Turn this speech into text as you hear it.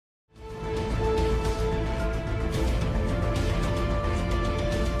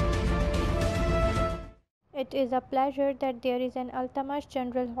It is a pleasure that there is an Altamash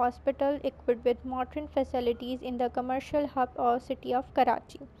General Hospital equipped with modern facilities in the commercial hub or city of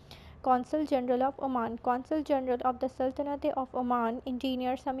Karachi. Consul General of Oman. Consul General of the Sultanate of Oman,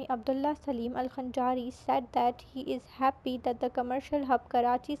 Engineer Sami Abdullah Salim Al Khanjari, said that he is happy that the commercial hub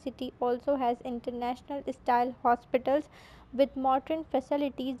Karachi city also has international style hospitals with modern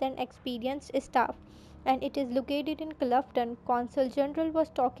facilities and experienced staff, and it is located in Clifton. Consul General was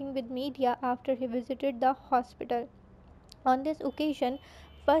talking with media after he visited the hospital. On this occasion,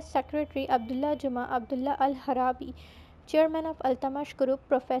 First Secretary Abdullah Juma Abdullah Al Harabi, Chairman of Altamash Group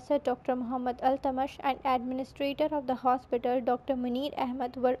Professor Dr. Muhammad Altamash, and Administrator of the hospital Dr. Munir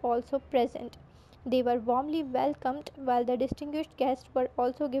Ahmed were also present. They were warmly welcomed, while the distinguished guests were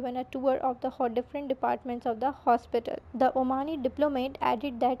also given a tour of the different departments of the hospital. The Omani diplomat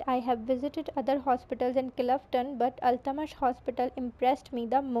added that I have visited other hospitals in Clifton, but Altamash Hospital impressed me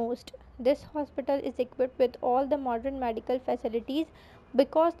the most. This hospital is equipped with all the modern medical facilities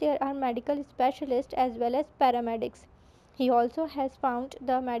because there are medical specialists as well as paramedics. He also has found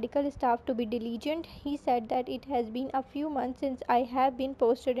the medical staff to be diligent. He said that it has been a few months since I have been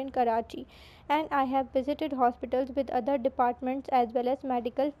posted in Karachi, and I have visited hospitals with other departments as well as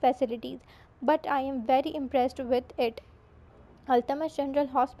medical facilities, but I am very impressed with it. Altamash General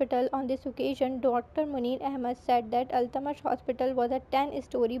Hospital. On this occasion, Dr. Munir Ahmed said that Altamash Hospital was a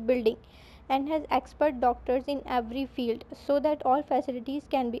 10-story building and has expert doctors in every field so that all facilities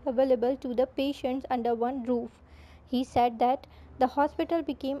can be available to the patients under one roof. He said that the hospital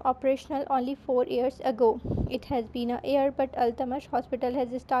became operational only 4 years ago. It has been a year, but Altamash Hospital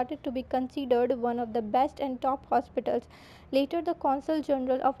has started to be considered one of the best and top hospitals. Later, the Consul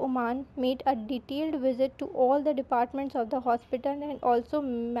General of Oman made a detailed visit to all the departments of the hospital and also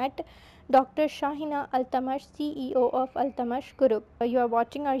met Dr. Shahina Altamash, CEO of Altamash Group. You are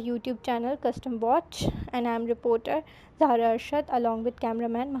watching our YouTube channel Custom Watch, and I am reporter Zahra Arshad along with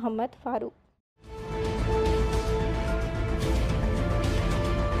cameraman Muhammad Farooq.